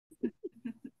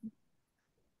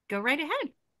go right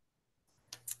ahead.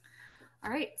 All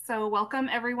right, so welcome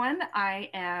everyone. I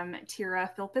am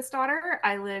Tira Philpus' daughter.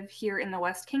 I live here in the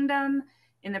West Kingdom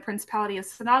in the Principality of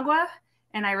Sinagua,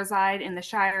 and I reside in the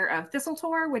Shire of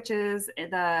Thistletor, which is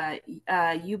the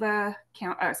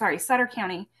Sutter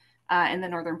County in the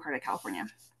northern part of California.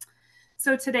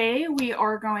 So today we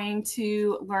are going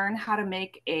to learn how to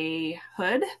make a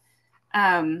hood.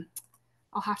 I'll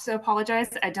have to apologize.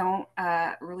 I don't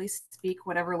really speak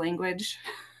whatever language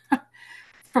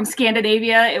from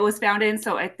Scandinavia it was found in.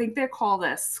 So I think they're called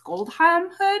a Skoldheim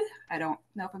hood. I don't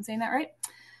know if I'm saying that right.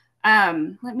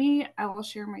 I will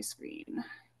share my screen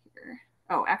here.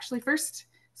 Oh, actually first,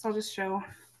 so I'll just show.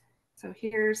 So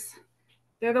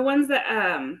they're the ones that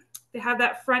they have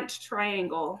that front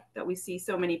triangle that we see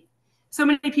so many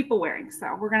people wearing.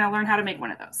 So we're gonna learn how to make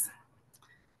one of those.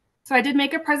 So I did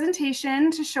make a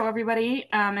presentation to show everybody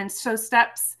and show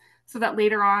steps so that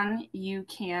later on you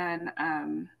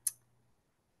can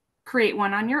create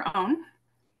one on your own.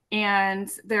 And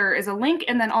there is a link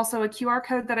and then also a QR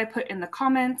code that I put in the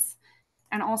comments.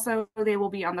 And also they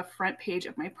will be on the front page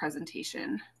of my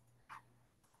presentation.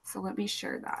 So let me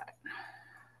share that.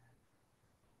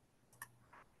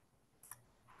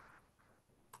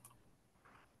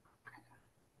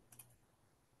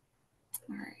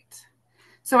 All right.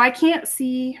 So I can't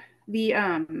see the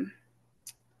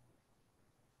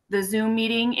Zoom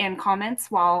meeting and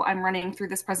comments while I'm running through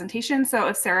this presentation. So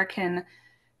if Sarah can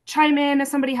chime in if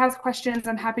somebody has questions,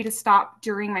 I'm happy to stop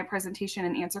during my presentation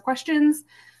and answer questions.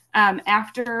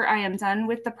 After I am done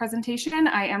with the presentation,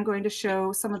 I am going to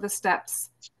show some of the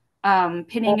steps,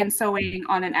 pinning and sewing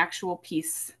on an actual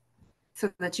piece so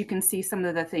that you can see some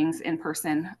of the things in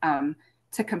person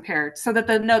to compare so that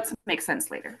the notes make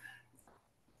sense later.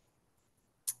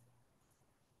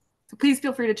 So please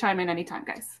feel free to chime in anytime,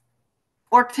 guys.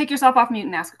 Or take yourself off mute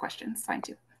and ask a question. It's fine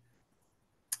too.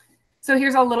 So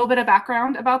here's a little bit of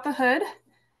background about the hood.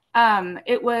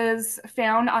 It was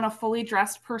found on a fully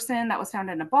dressed person that was found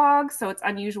in a bog. So it's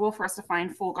unusual for us to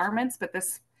find full garments, but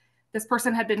this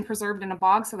person had been preserved in a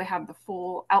bog. So they have the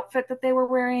full outfit that they were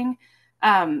wearing.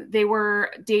 They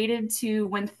were dated to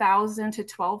 1000 to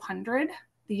 1200,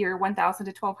 the year 1000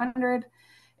 to 1200.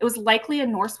 It was likely a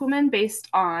Norse woman based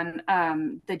on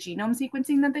the genome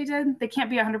sequencing that they did. They can't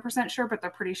be 100% sure, but they're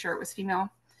pretty sure it was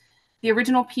female. The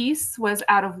original piece was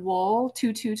out of wool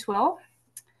 2/2 twill.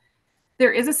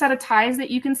 There is a set of ties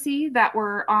that you can see that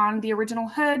were on the original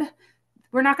hood.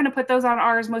 We're not going to put those on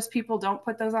ours. Most people don't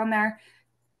put those on there.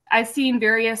 I've seen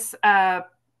various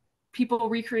people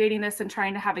recreating this and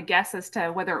trying to have a guess as to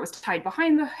whether it was tied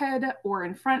behind the head or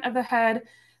in front of the head.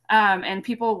 And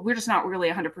we're just not really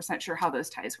 100% sure how those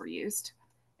ties were used.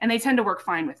 And they tend to work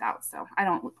fine without, so I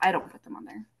don't put them on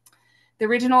there. The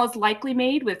original is likely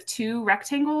made with 2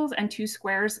 rectangles and 2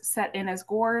 squares set in as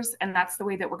gores, and that's the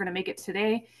way that we're going to make it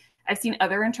today. I've seen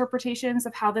other interpretations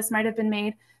of how this might have been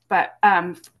made, but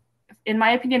in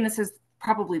my opinion, this is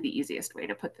probably the easiest way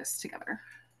to put this together.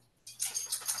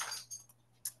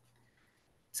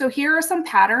 So here are some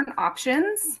pattern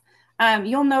options.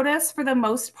 You'll notice for the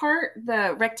most part,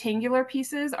 the rectangular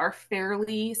pieces are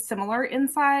fairly similar in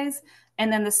size,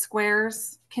 and then the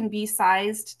squares can be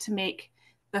sized to make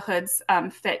the hoods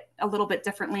fit a little bit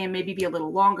differently and maybe be a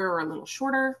little longer or a little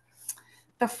shorter.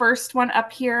 The first one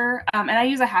up here, and I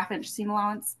use a 1/2 inch seam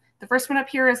allowance. The first one up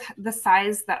here is the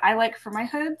size that I like for my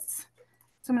hoods.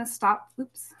 So I'm going to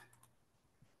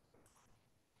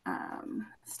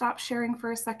stop sharing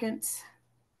for a second.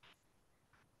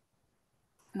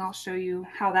 And I'll show you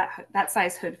how that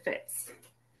size hood fits.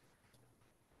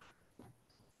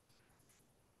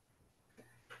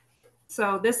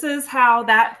 So this is how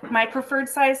my preferred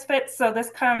size fits. So this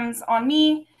comes on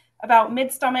me about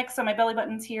mid-stomach. So my belly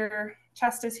button's here,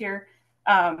 chest is here.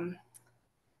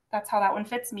 That's how that one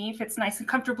fits me. Fits nice and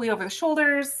comfortably over the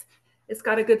shoulders. It's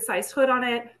got a good sized hood on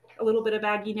it, a little bit of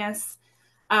bagginess.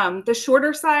 The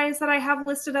shorter size that I have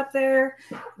listed up there,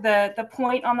 the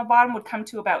point on the bottom would come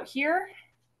to about here.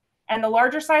 And the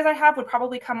larger size I have would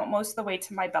probably come most of the way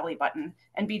to my belly button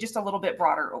and be just a little bit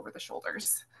broader over the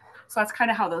shoulders. So that's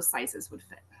kind of how those sizes would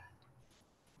fit.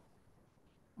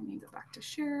 Let me go back to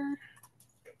share.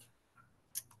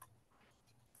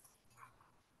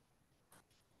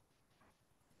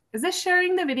 Is this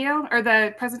sharing the video or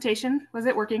the presentation? Was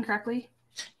it working correctly?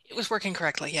 It was working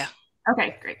correctly, yeah.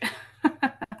 Okay, great.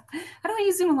 I don't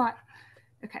use Zoom a lot.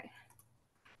 Okay.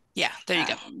 Yeah, there you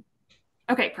go.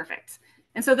 Okay, perfect.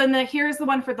 And so then here's the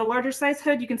one for the larger size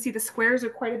hood. You can see the squares are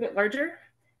quite a bit larger.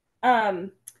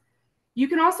 You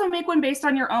can also make one based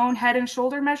on your own head and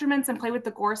shoulder measurements and play with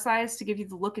the gore size to give you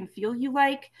the look and feel you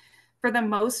like. For the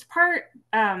most part,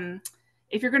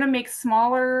 If you're going to make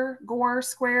smaller gore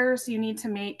squares, you need to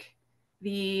make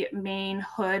the main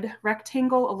hood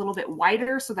rectangle a little bit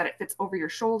wider so that it fits over your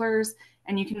shoulders,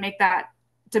 and you can make that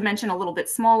dimension a little bit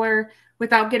smaller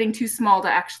without getting too small to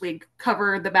actually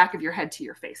cover the back of your head to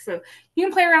your face. So you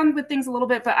can play around with things a little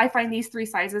bit, but I find these 3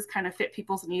 sizes kind of fit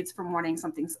people's needs from wanting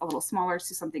something a little smaller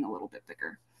to something a little bit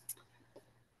bigger.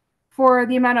 For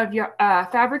the amount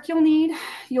of fabric you'll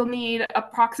need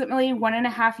approximately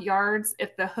 1.5 yards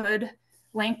if the hood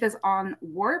length is on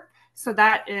warp. So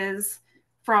that is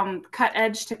from cut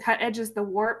edge to cut edge is the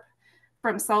warp,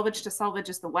 from selvage to selvage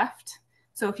is the weft.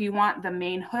 So if you want the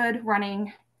main hood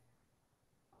running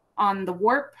on the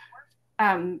warp,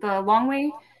 the long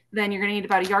way, then you're going to need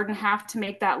about 1.5 yards to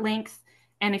make that length.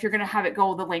 And if you're going to have it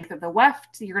go the length of the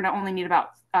weft, you're going to only need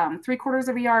about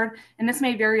 3/4 yard. And this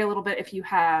may vary a little bit if you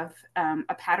have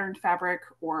a patterned fabric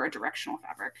or a directional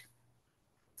fabric.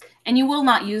 And you will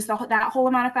not use that whole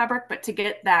amount of fabric, but to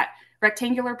get that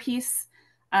rectangular piece,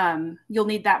 you'll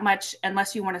need that much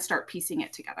unless you want to start piecing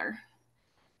it together.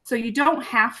 So you don't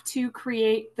have to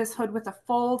create this hood with a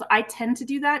fold. I tend to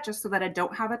do that just so that I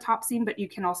don't have a top seam, but you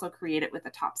can also create it with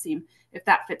a top seam if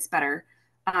that fits better.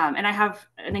 And I have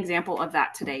an example of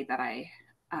that today that I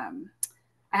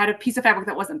had a piece of fabric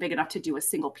that wasn't big enough to do a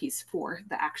single piece for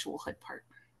the actual hood part.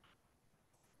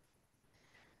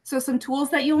 So some tools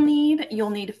that you'll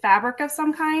need fabric of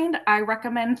some kind. I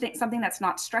recommend something that's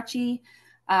not stretchy,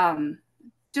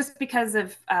 just because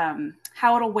of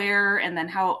how it'll wear, and then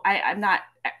how I'm not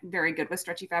very good with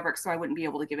stretchy fabric, so I wouldn't be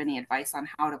able to give any advice on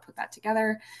how to put that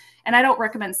together. And I don't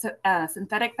recommend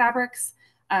synthetic fabrics.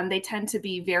 They tend to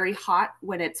be very hot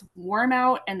when it's warm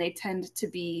out, and they tend to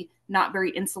be not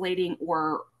very insulating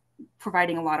or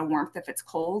providing a lot of warmth if it's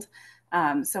cold.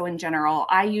 So in general,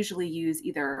 I usually use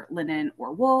either linen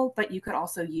or wool, but you could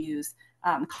also use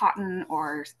cotton,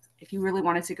 or if you really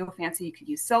wanted to go fancy, you could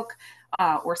use silk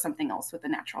or something else with a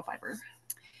natural fiber.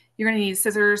 You're going to need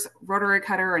scissors, rotary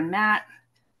cutter and mat,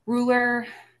 ruler,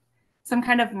 some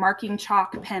kind of marking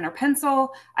chalk, pen, or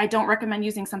pencil. I don't recommend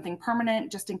using something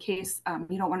permanent just in case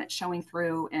you don't want it showing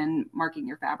through and marking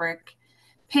your fabric.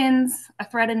 Pins, a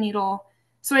thread and needle,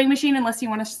 sewing machine unless you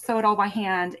want to sew it all by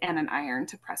hand, and an iron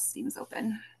to press seams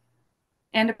open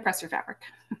and to press your fabric.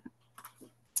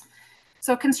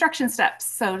 So construction steps.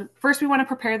 So first we want to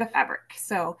prepare the fabric.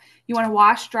 So you want to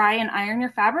wash, dry, and iron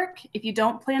your fabric. If you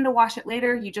don't plan to wash it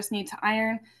later, you just need to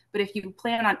iron. But if you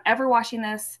plan on ever washing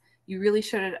this, you really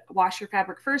should wash your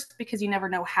fabric first, because you never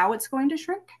know how it's going to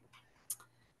shrink.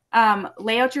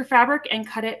 Lay out your fabric and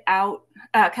cut it out.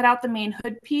 Cut out the main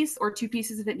hood piece, or 2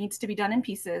 pieces if it needs to be done in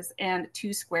pieces, and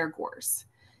 2 square gores.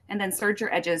 And then serge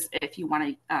your edges if you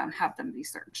want to have them be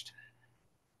serged.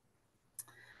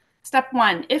 Step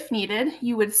 1, if needed,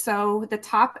 you would sew the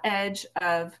top edge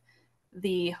of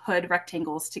the hood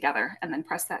rectangles together and then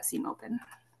press that seam open.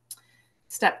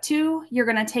 Step 2, you're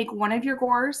going to take one of your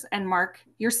gores and mark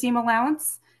your seam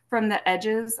allowance from the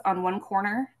edges on one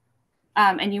corner.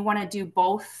 And you want to do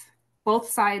both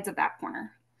sides of that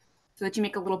corner so that you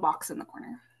make a little box in the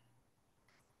corner.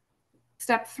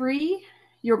 Step 3,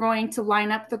 you're going to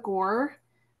line up the gore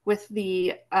with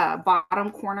the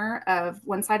bottom corner of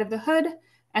one side of the hood,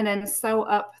 and then sew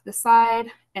up the side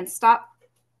and stop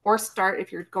or start,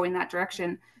 if you're going that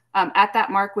direction, at that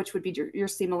mark, which would be your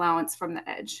seam allowance from the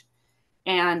edge.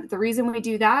 And the reason we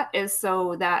do that is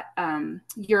so that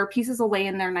your pieces will lay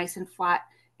in there nice and flat,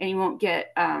 and you won't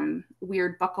get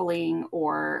weird buckling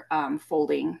or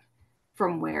folding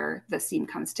from where the seam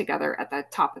comes together at the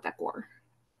top of that gore.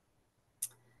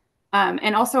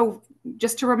 And also,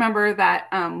 just to remember that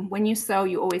when you sew,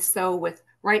 you always sew with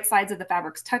right sides of the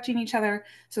fabrics touching each other,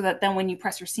 so that then when you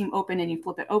press your seam open and you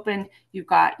flip it open, you've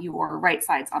got your right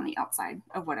sides on the outside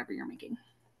of whatever you're making.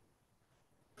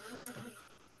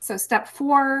 So step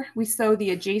 4, we sew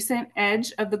the adjacent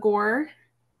edge of the gore.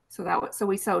 So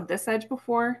we sewed this edge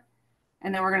before,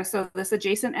 and then we're going to sew this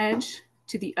adjacent edge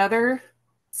to the other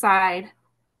side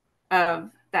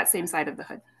of that same side of the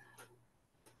hood.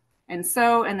 And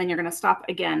then you're going to stop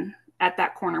again at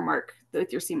that corner mark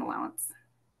with your seam allowance.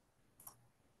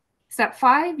 Step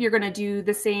 5, you're going to do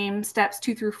the same steps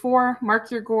 2 through 4, mark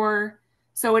your gore,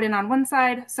 sew it in on one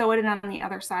side, sew it in on the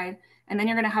other side, and then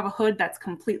you're going to have a hood that's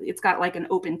completely, it's got like an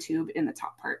open tube in the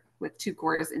top part with 2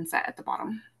 gores inset at the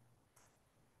bottom.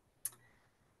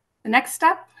 The next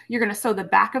step, you're going to sew the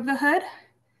back of the hood.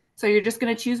 So you're just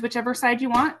going to choose whichever side you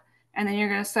want, and then you're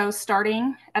going to sew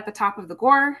starting at the top of the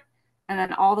gore and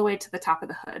then all the way to the top of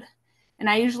the hood. And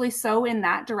I usually sew in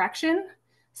that direction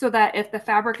so that if the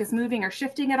fabric is moving or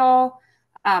shifting at all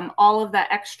of that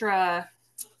extra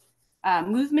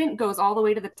movement goes all the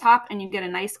way to the top and you get a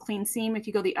nice clean seam. If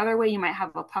you go the other way, you might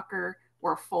have a pucker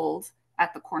or a fold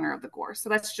at the corner of the gore. So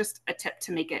that's just a tip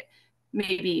to make it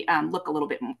maybe look a little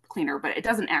bit cleaner, but it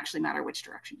doesn't actually matter which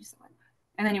direction you sew it.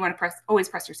 And then you want to always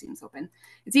press your seams open.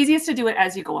 It's easiest to do it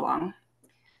as you go along.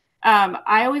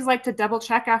 I always like to double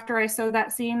check after I sew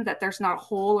that seam that there's not a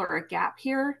hole or a gap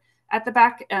here at the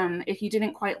back. If you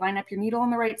didn't quite line up your needle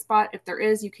in the right spot, if there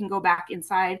is, you can go back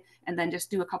inside and then just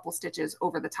do a couple stitches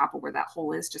over the top of where that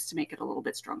hole is just to make it a little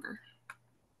bit stronger.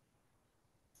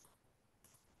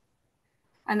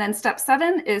 And then step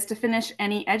 7 is to finish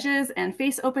any edges and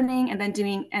face opening and then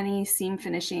doing any seam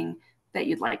finishing that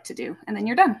you'd like to do. And then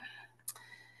you're done.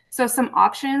 So some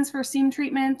options for seam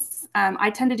treatments. I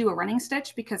tend to do a running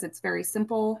stitch because it's very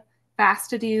simple, fast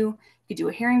to do. You could do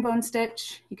a herringbone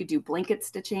stitch. You could do blanket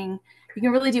stitching. You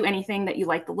can really do anything that you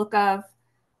like the look of.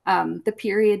 The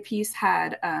period piece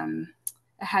had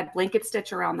blanket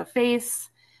stitch around the face.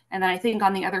 And then I think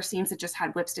on the other seams, it just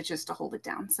had whip stitches to hold it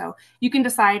down. So you can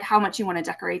decide how much you want to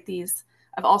decorate these.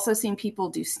 I've also seen people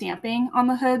do stamping on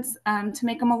the hoods to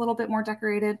make them a little bit more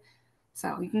decorated.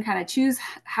 So you can kind of choose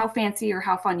how fancy or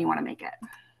how fun you want to make it.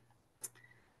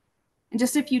 And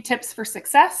just a few tips for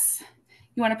success.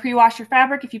 You want to pre-wash your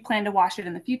fabric if you plan to wash it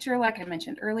in the future, like I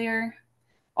mentioned earlier.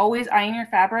 Always iron your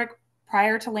fabric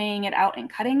prior to laying it out and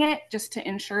cutting it, just to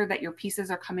ensure that your pieces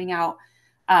are coming out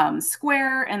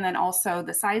square, and then also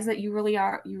the size that you really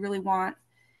want.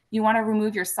 You want to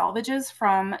remove your selvages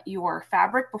from your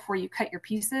fabric before you cut your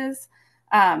pieces.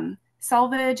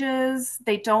 Selvages,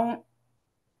 they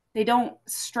don't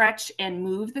stretch and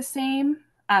move the same.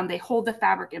 They hold the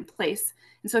fabric in place.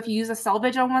 And so if you use a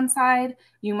selvage on one side,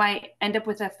 you might end up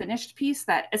with a finished piece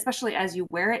that, especially as you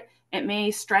wear it, it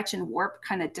may stretch and warp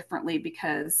kind of differently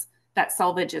because that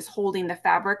selvage is holding the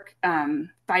fabric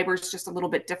fibers just a little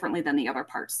bit differently than the other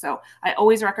parts. So I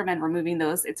always recommend removing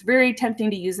those. It's very tempting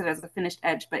to use it as a finished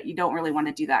edge, but you don't really want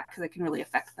to do that because it can really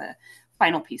affect the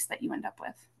final piece that you end up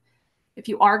with. If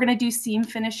you are going to do seam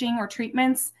finishing or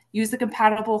treatments, use the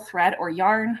compatible thread or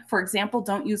yarn. For example,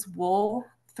 don't use wool,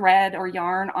 thread, or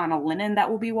yarn on a linen that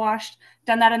will be washed.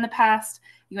 Done that in the past.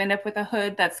 You end up with a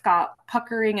hood that's got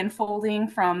puckering and folding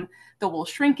from the wool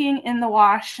shrinking in the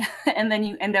wash, and then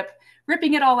you end up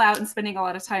ripping it all out and spending a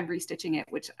lot of time restitching it,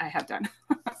 which I have done.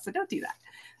 So don't do that.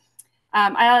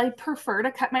 I prefer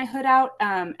to cut my hood out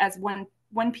as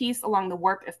one piece along the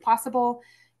warp if possible.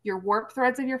 Your warp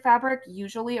threads of your fabric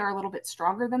usually are a little bit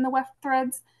stronger than the weft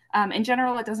threads. In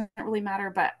general, it doesn't really matter,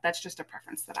 but that's just a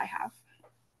preference that I have.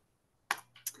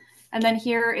 And then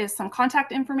here is some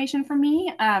contact information from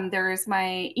me. There is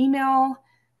my email.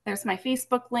 There's my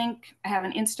Facebook link. I have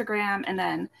an Instagram. And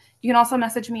then you can also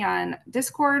message me on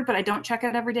Discord, but I don't check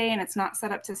it every day and it's not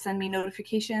set up to send me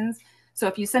notifications. So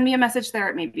if you send me a message there,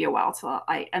 it may be a while till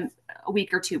a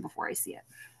week or two before I see it.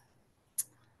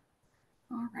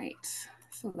 All right.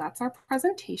 So that's our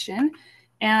presentation.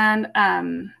 And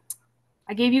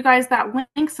I gave you guys that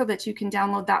link so that you can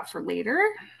download that for later.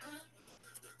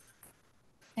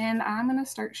 And I'm going to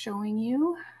start showing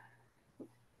you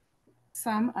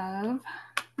some of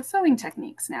the sewing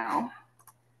techniques now.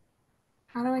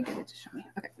 How do I get it to show me?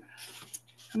 Okay.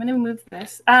 I'm going to move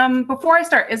this. Before I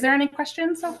start, is there any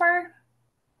questions so far?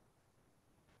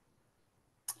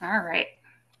 All right.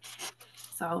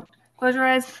 So close your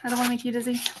eyes. I don't want to make you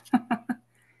dizzy.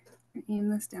 Aim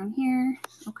this down here.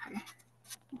 Okay.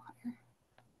 All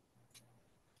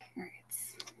right.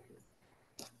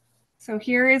 So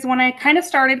here is when I kind of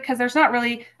started, because there's not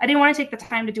really, I didn't want to take the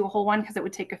time to do a whole one because it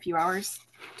would take a few hours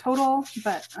total,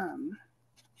 but I'll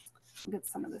get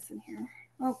some of this in here.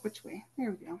 Oh, which way?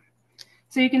 There we go.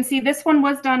 So you can see this one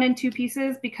was done in 2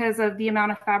 pieces because of the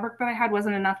amount of fabric that I had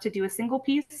wasn't enough to do a single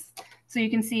piece. So you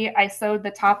can see I sewed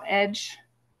the top edge.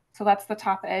 So that's the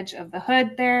top edge of the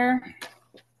hood there.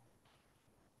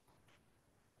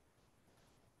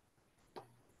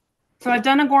 So I've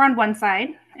done a gore on one side,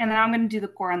 and then I'm going to do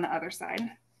the gore on the other side.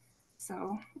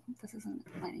 So this isn't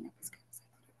lining up as good as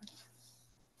I thought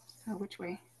it would. Oh, which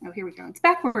way? Oh, here we go. It's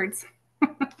backwards.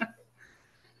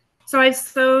 So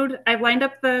I've lined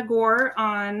up the gore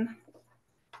on,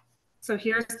 so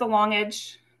here's the long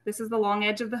edge. This is the long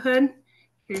edge of the hood.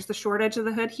 Here's the short edge of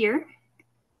the hood here.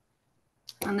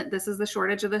 And this is the short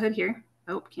edge of the hood here.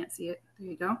 Oh, can't see it. There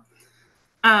you go.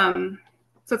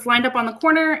 So it's lined up on the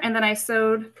corner, and then I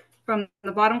sewed from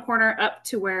the bottom corner up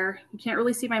to where, you can't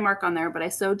really see my mark on there, but I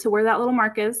sewed to where that little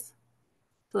mark is.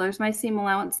 So there's my seam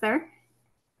allowance there.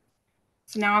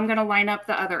 So now I'm going to line up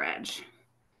the other edge.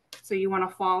 So you want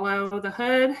to follow the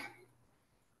hood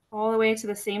all the way to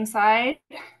the same side.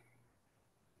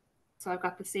 So I've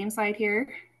got the same side here.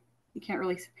 You can't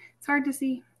really, it's hard to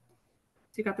see.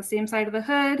 you got the same side of the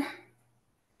hood.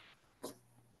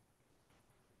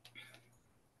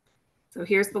 So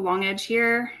here's the long edge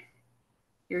here.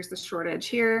 Here's the short edge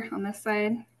here on this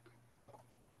side.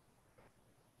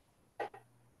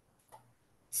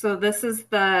 So this is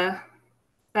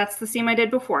that's the seam I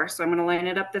did before. So I'm going to line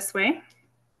it up this way.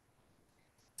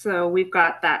 So we've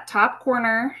got that top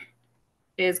corner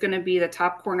is going to be the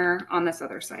top corner on this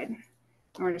other side. And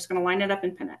we're just going to line it up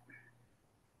and pin it.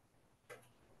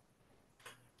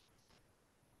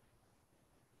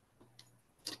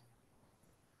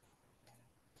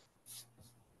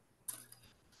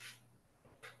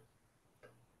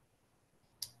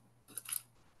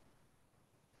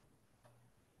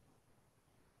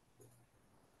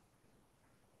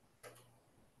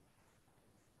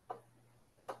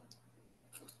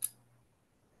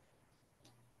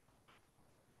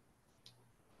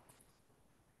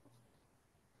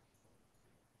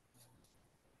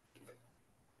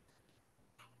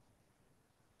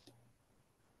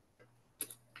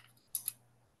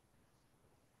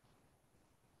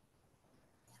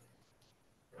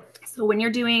 So when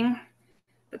you're doing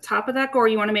the top of that gore,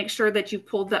 you want to make sure that you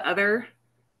pulled the other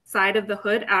side of the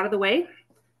hood out of the way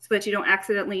so that you don't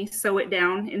accidentally sew it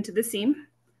down into the seam.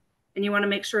 And you want to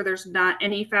make sure there's not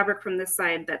any fabric from this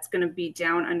side that's going to be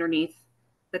down underneath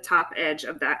the top edge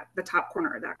of that, the top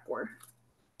corner of that gore.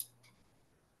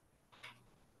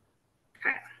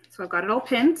 Okay, so I've got it all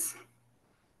pinned. So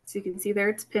you can see there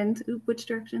it's pinned. Oop, which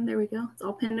direction? There we go. It's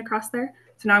all pinned across there.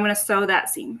 So now I'm going to sew that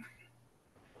seam.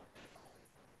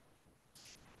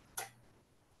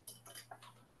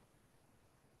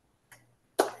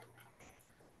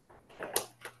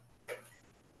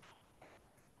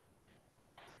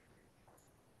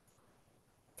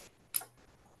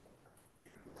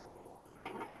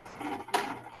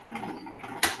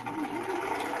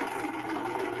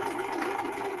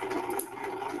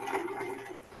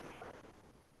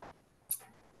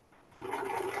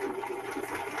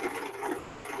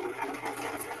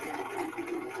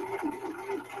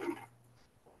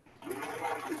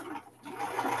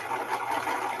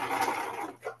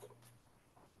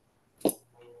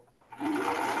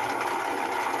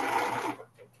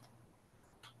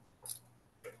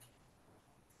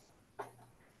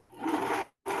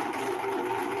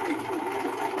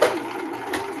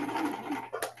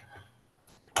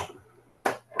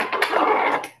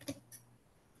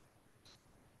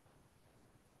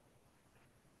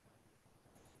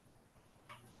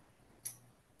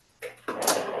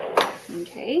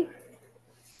 Okay.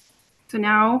 So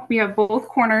now we have both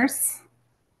corners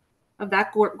of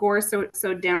that gore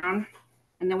sewed down.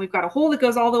 And then we've got a hole that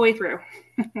goes all the way through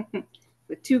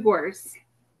with two gores.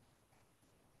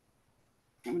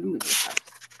 I'm going to move this up.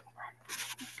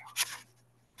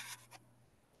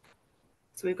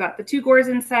 So we've got the two gores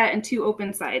inset and two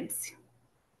open sides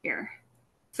here.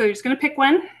 So you're just going to pick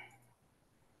one.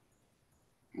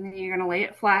 And then you're going to lay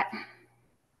it flat.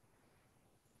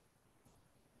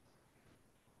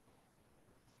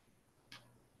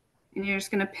 And you're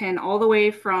just going to pin all the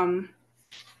way from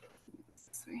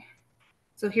this way.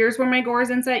 So here's where my gore is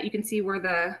inset. You can see where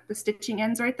the stitching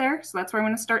ends right there. So that's where I'm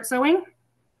going to start sewing.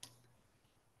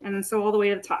 And then sew all the way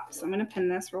to the top. So I'm going to pin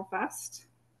this real fast.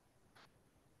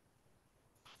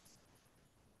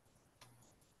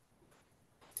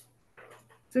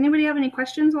 Does anybody have any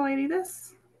questions while I do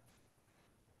this?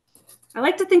 I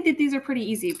like to think that these are pretty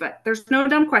easy, but there's no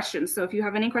dumb questions. So if you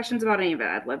have any questions about any of it,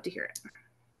 I'd love to hear it.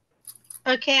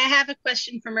 Okay, I have a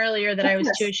question from earlier that I was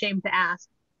too ashamed to ask.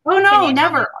 Oh, no,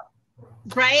 never.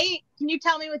 Right? Can you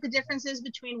tell me what the difference is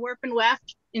between warp and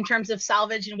weft in terms of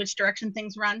salvage and which direction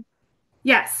things run?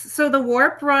 Yes. So the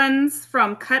warp runs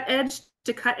from cut edge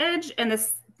to cut edge, and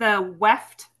the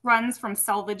weft runs from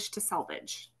selvage to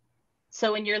selvage.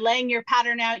 So when you're laying your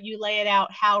pattern out, you lay it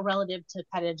out how relative to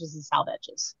cut edges and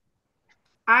salvages?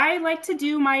 I like to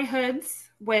do my hoods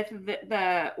with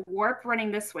the warp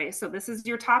running this way. So this is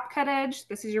your top cut edge.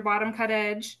 This is your bottom cut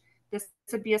edge. This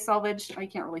would be a selvage. Oh, you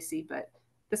can't really see, but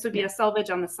this would be a selvage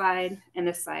on the side and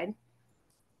this side.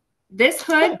 This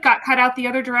hood got cut out the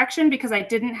other direction because I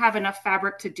didn't have enough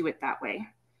fabric to do it that way.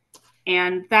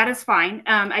 And that is fine.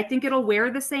 I think it'll wear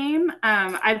the same.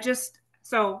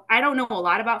 So I don't know a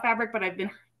lot about fabric, but I've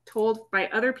been told by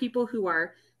other people who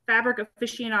are fabric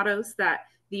aficionados that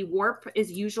the warp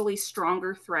is usually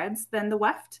stronger threads than the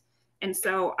weft. And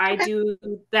so I do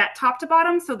that top to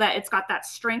bottom so that it's got that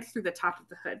strength through the top of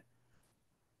the hood.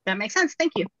 That makes sense.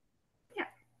 Thank you. Yeah.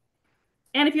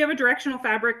 And if you have a directional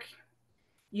fabric,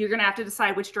 you're going to have to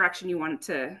decide which direction you want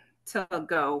it to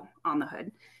go on the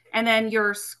hood. And then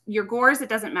your gores, it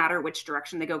doesn't matter which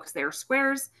direction they go because they're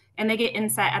squares and they get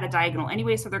inset at a diagonal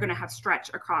anyway. So they're going to have stretch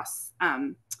across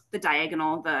the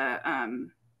diagonal.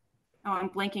 I'm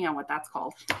blanking on what that's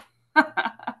called.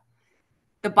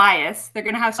 The bias. They're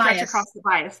going to have stretch across the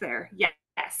bias there.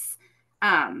 Yes.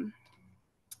 And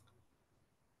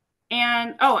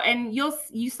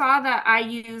you saw that I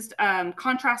used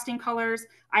contrasting colors.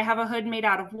 I have a hood made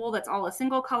out of wool that's all a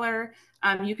single color.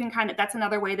 You can that's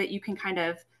another way that you can kind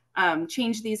of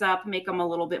change these up, make them a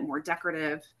little bit more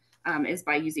decorative, is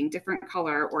by using different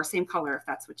color or same color if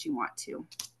that's what you want to.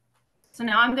 So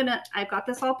now I've got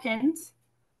this all pinned.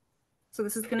 So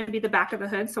this is going to be the back of the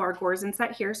hood. So our gore's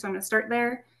inset here. So I'm going to start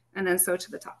there and then sew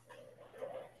to the top.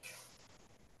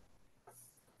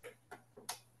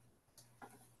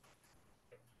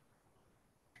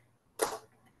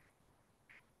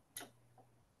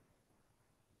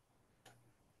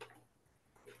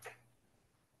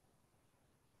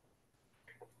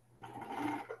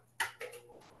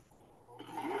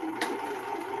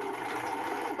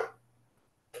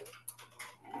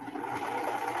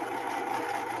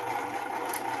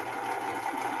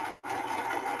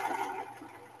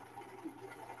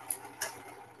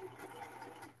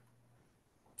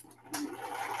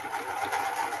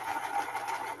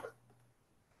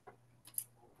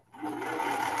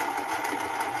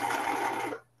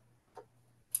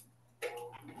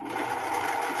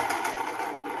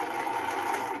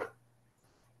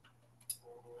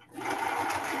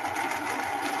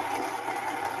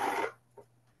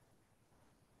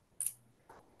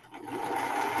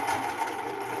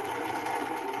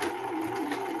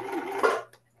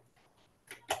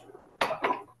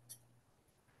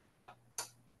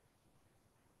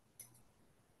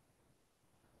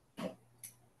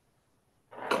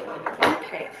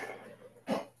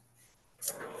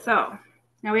 So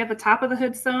now we have the top of the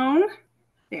hood sewn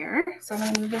there. So I'm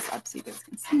going to move this up so you guys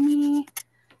can see me.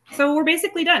 So we're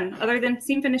basically done other than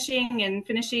seam finishing and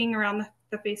finishing around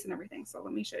the face and everything. So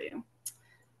let me show you.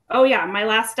 Oh yeah, my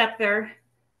last step there.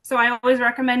 So I always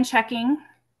recommend checking.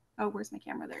 Oh, where's my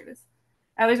camera? There it is.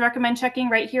 I always recommend checking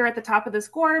right here at the top of this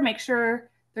gore. Make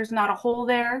sure there's not a hole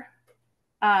there,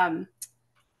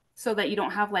 so that you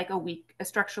don't have like a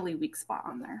structurally weak spot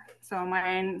on there. So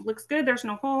mine looks good. There's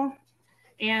no hole.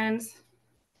 And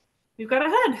we've got a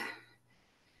hood.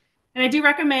 And I do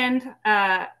recommend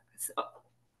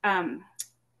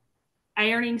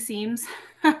ironing seams,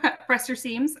 presser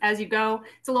seams as you go.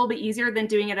 It's a little bit easier than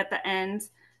doing it at the end.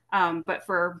 But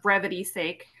for brevity's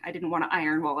sake, I didn't want to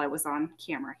iron while I was on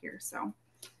camera here. So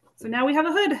now we have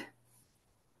a hood.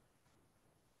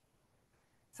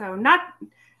 So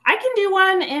I can do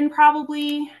one in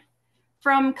probably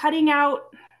from cutting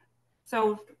out.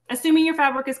 So assuming your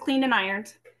fabric is cleaned and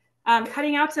ironed,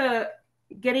 cutting out to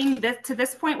getting to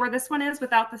this point where this one is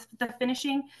without the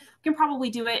finishing, you can probably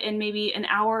do it in maybe an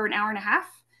hour and a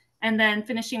half. And then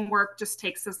finishing work just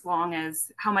takes as long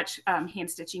as how much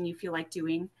hand stitching you feel like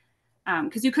doing.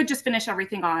 Because you could just finish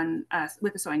everything on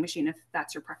with a sewing machine if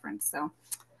that's your preference. So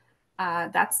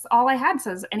that's all I had.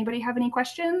 So does anybody have any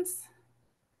questions?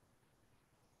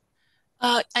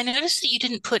 I noticed that you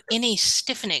didn't put any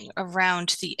stiffening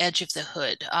around the edge of the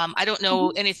hood. I don't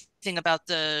know anything about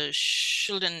the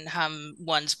Schuldenham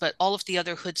ones, but all of the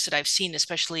other hoods that I've seen,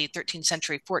 especially 13th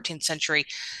century, 14th century,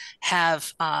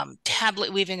 have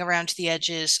tablet weaving around the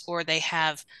edges, or they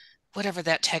have whatever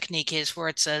that technique is, where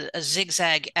it's a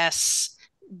zigzag S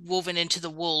woven into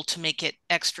the wool to make it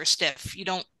extra stiff. You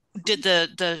don't did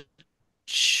the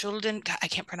Schulden, I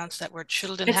can't pronounce that word,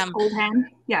 Schuldenham. It's Goldham.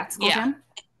 Yeah, it's Goldham. Yeah.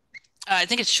 I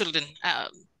think it's Schulden.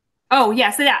 Oh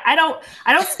yeah, so yeah, I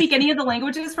don't speak any of the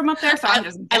languages from up there, so I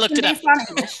looked it up. On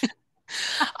English.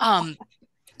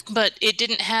 But it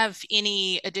didn't have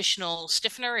any additional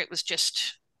stiffener. It was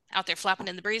just out there flapping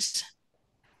in the breeze.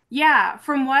 Yeah,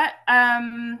 from what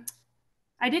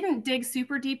I didn't dig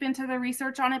super deep into the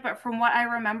research on it, but from what I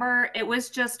remember, it was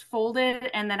just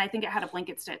folded, and then I think it had a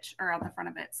blanket stitch around the front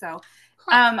of it. So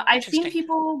I've seen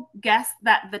people guess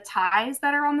that the ties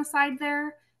that are on the side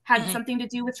there had something to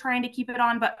do with trying to keep it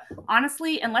on. But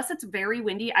honestly, unless it's very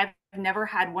windy, I've never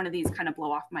had one of these kind of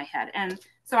blow off my head. And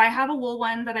so I have a wool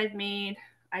one that I've made.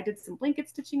 I did some blanket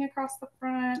stitching across the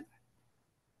front.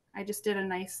 I just did a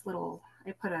nice little,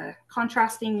 I put a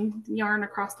contrasting yarn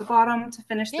across the bottom to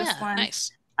finish this one.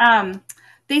 Nice.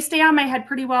 They stay on my head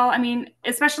pretty well. I mean,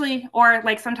 especially, or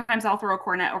like sometimes I'll throw a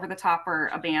cornet over the top or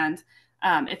a band.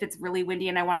 If it's really windy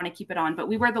and I want to keep it on. But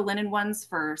we wear the linen ones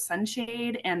for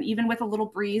sunshade, and even with a little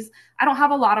breeze, I don't have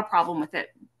a lot of problem with it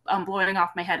blowing off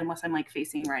my head unless I'm like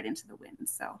facing right into the wind.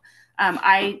 So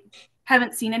I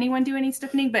haven't seen anyone do any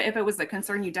stiffening, but if it was a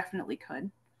concern, you definitely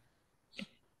could.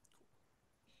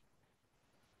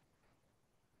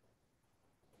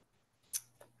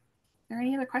 there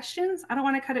any other questions? I don't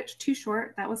want to cut it too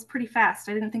short. That was pretty fast.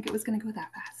 I didn't think it was going to go that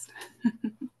fast.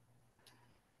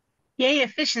 Yay,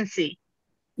 efficiency.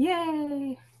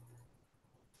 Yay.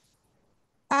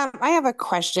 I have a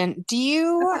question. Do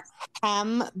you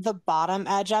hem the bottom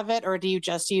edge of it, or do you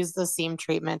just use the seam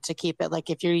treatment to keep it, like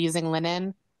if you're using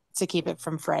linen, to keep it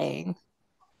from fraying?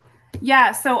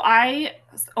 Yeah, so I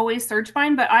always serge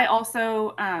bind, but I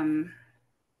also,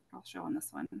 I'll show on this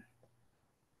one.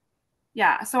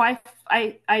 Yeah, so I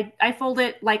fold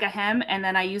it like a hem, and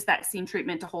then I use that seam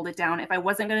treatment to hold it down. If I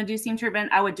wasn't going to do seam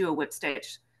treatment, I would do a whip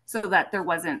stitch so that there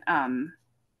wasn't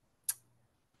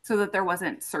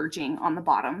serging on the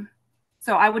bottom.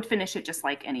 So I would finish it just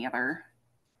like any other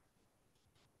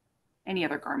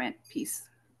garment piece.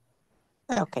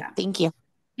 Okay, thank you.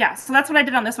 Yeah, so that's what I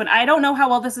did on this one. I don't know how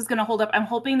well this is going to hold up. I'm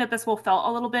hoping that this will felt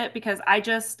a little bit, because I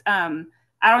just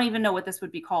I don't even know what this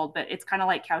would be called, but it's kind of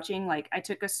like couching. Like I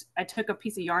took a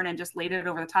piece of yarn and just laid it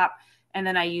over the top, and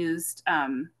then I used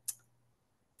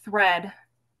thread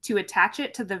to attach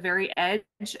it to the very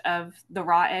edge of the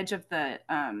raw edge of the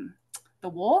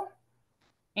wool.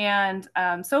 And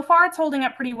so far it's holding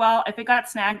up pretty well. If it got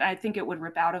snagged, I think it would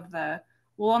rip out of the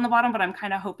wool on the bottom, but I'm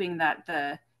kind of hoping that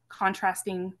the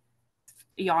contrasting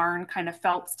yarn kind of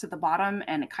felts to the bottom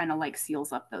and it kind of like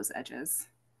seals up those edges.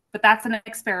 But that's an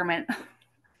experiment.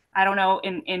 I don't know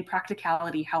in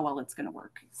practicality how well it's going to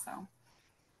work. So.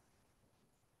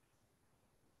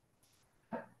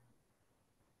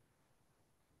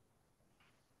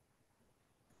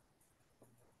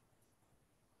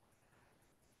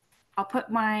 I'll put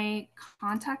my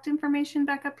contact information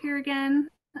back up here again.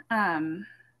 I'm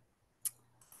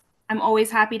always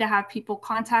happy to have people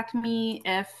contact me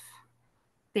if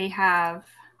they have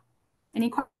any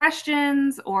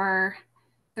questions or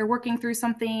they're working through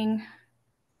something.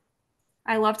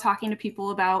 I love talking to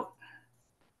people about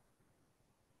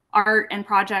art and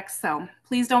projects, so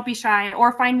please don't be shy,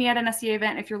 or find me at an SCA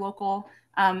event if you're local,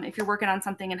 if you're working on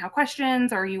something and have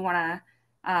questions, or you want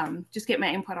to just get my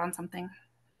input on something.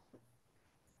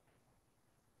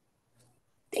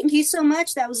 Thank you so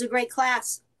much. That was a great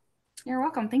class. You're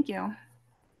welcome. Thank you.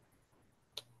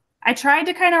 I tried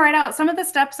to kind of write out some of the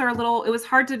steps are it was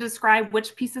hard to describe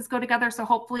which pieces go together. So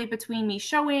hopefully between me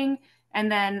showing and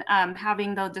then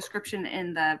having the description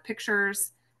in the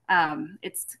pictures,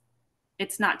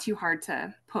 it's not too hard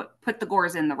to put the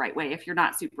gores in the right way if you're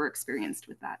not super experienced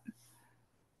with that.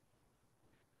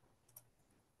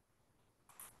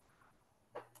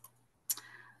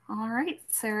 All right,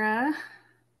 Sarah.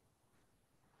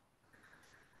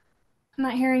 I'm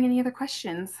not hearing any other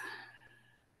questions.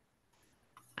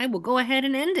 I will go ahead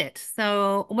and end it.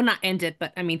 So, well, not end it,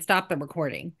 but I mean, stop the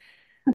recording.